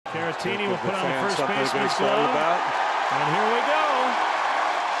Caratini will put on the first baseman's glove. And here we go.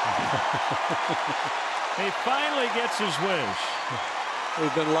 He finally gets his wish.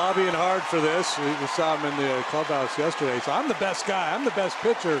 We've been lobbying hard for this. We saw him in the clubhouse yesterday. So I'm the best guy. I'm the best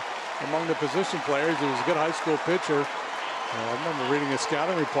pitcher among the position players. He was a good high school pitcher. I remember reading a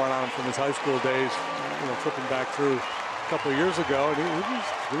scouting report on him from his high school days, flipping back through a couple of years ago. And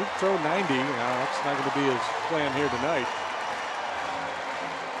he would throw 90. That's not going to be his plan here tonight.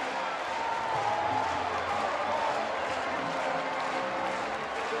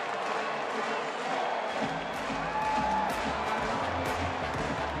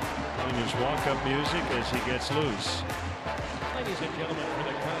 Walk-up music as he gets loose. Ladies and gentlemen, for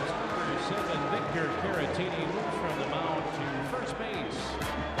the Cubs, number 7, Victor Caratini moves from the mound to first base.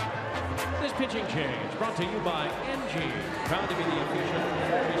 This pitching change brought to you by NG, proud to be the official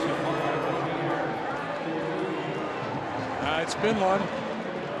Ferry supplier of the year. It's been one.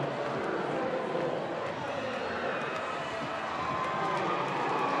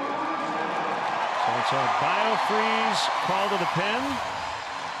 So it's a biofreeze call to the pen.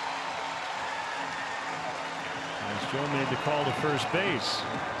 Joe made the call to first base.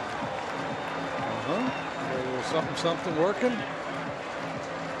 Something working.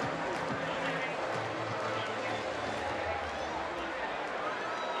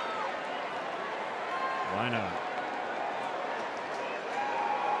 Why not?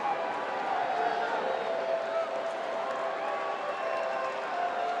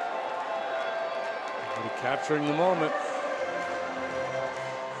 Capturing the moment.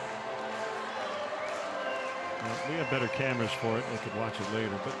 We have better cameras for it. They could watch it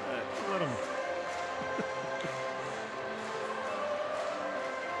later, but let them.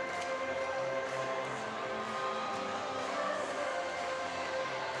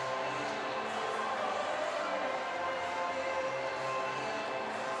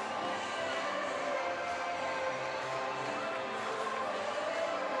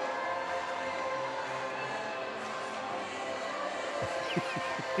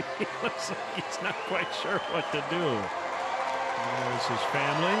 He looks like he's not quite sure what to do. There's his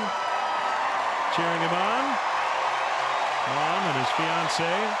family cheering him on. Mom and his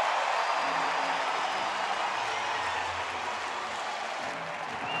fiance.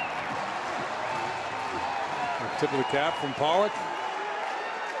 Tip of the cap from Pollock.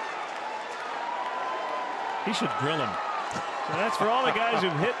 He should grill him. So that's for all the guys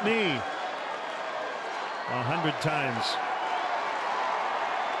who've hit me 100 times.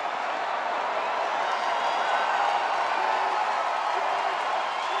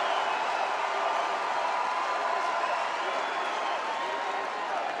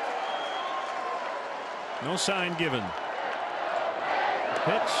 No sign given.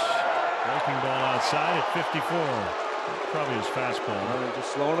 Pitch. Breaking ball outside at 54. Probably his fastball.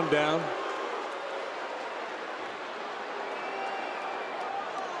 Just slowing him down.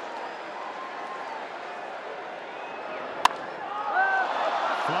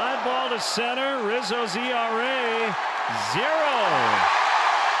 Fly ball to center. Rizzo's ERA 0.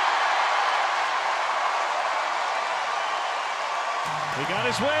 He got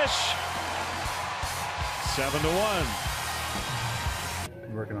his wish. 7-1.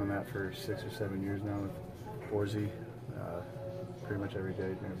 Been working on that for 6 or 7 years now with Borzy. Pretty much every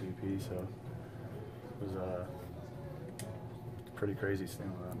day doing BP, so it was pretty crazy staying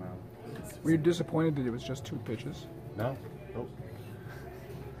on that mound. Were you disappointed that it was just 2 pitches? No, nope.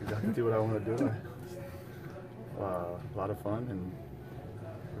 Exactly what I want to do. A lot of fun and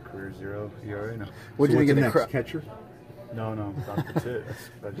a career 0 ERA. No. What do you think of the catcher? No, that's it.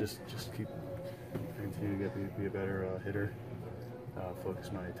 I just keep continue to be a better hitter.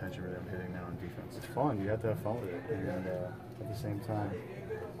 Focus my attention really on hitting now on defense. It's fun. You have to have fun with it, and at the same time,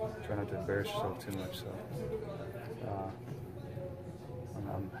 try not to embarrass yourself too much. So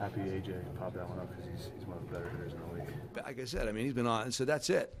I'm happy AJ popped that one up because he's one of the better hitters in the league. Like I said, I mean, he's been on, and so that's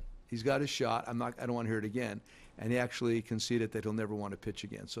it. He's got his shot. I don't want to hear it again. And he actually conceded that he'll never want to pitch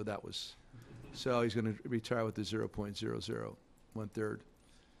again. So that was, so he's going to retire with the 0.00, 1/3.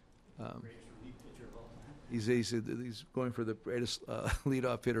 He's going for the greatest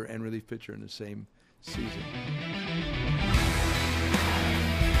leadoff hitter and relief pitcher in the same season.